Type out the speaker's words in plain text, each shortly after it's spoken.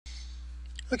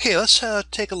Okay, let's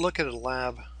take a look at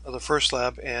the first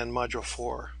lab and module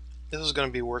 4. This is going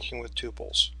to be working with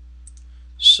tuples.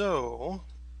 So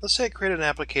let's say I create an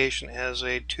application as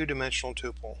a two-dimensional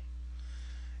tuple.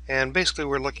 And basically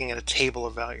we're looking at a table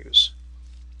of values.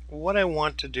 What I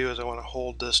want to do is I want to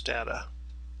hold this data.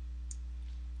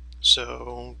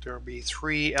 So there will be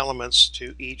 3 elements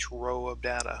to each row of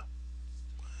data.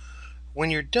 When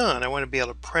you're done, I want to be able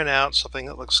to print out something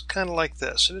that looks kind of like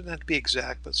this. It doesn't have to be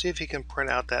exact, but see if you can print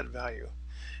out that value.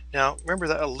 Now, remember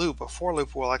that a for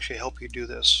loop will actually help you do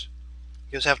this.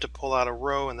 You just have to pull out a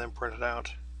row and then print it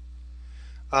out.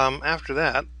 After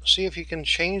that, see if you can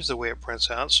change the way it prints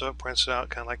out so it prints it out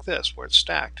kind of like this, where it's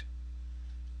stacked.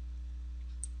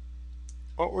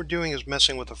 What we're doing is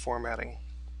messing with the formatting.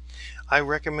 I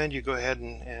recommend you go ahead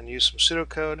and use some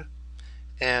pseudocode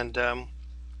and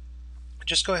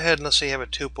just go ahead and let's say you have a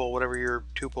tuple, whatever your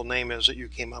tuple name is that you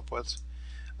came up with.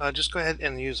 Just go ahead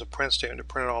and use a print statement to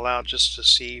print it all out just to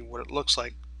see what it looks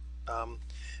like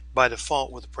by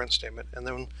default with the print statement. And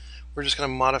then we're just going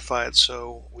to modify it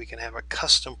so we can have a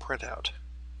custom printout.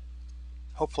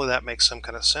 Hopefully that makes some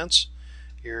kind of sense.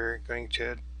 You're going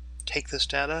to take this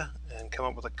data and come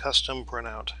up with a custom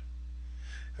printout.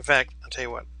 In fact, I'll tell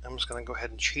you what, I'm just going to go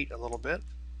ahead and cheat a little bit.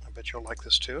 I bet you'll like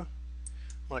this too.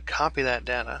 I'm going to copy that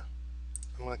data.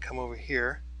 I'm going to come over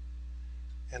here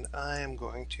and I am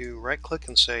going to right click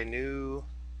and say new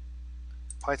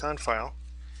Python file,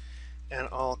 and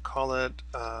I'll call it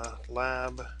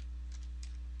lab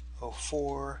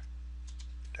 04-81.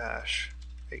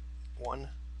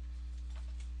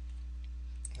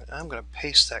 I'm going to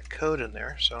paste that code in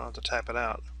there so I don't have to type it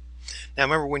out. Now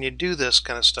remember, when you do this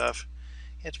kind of stuff,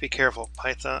 you have to be careful.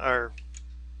 Python or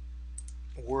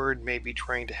Word may be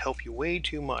trying to help you way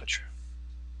too much.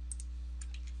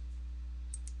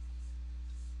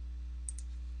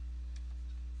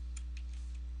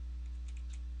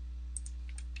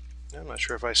 I'm not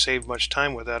sure if I saved much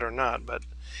time with that or not, but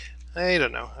I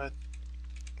don't know.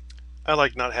 I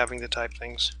like not having to type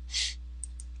things.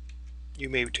 You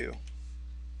may too.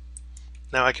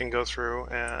 Now I can go through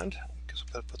and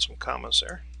put some commas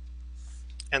there,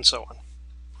 and so on.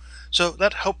 So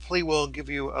that hopefully will give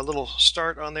you a little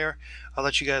start on there. I'll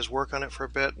let you guys work on it for a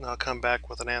bit, and I'll come back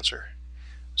with an answer.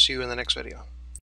 See you in the next video.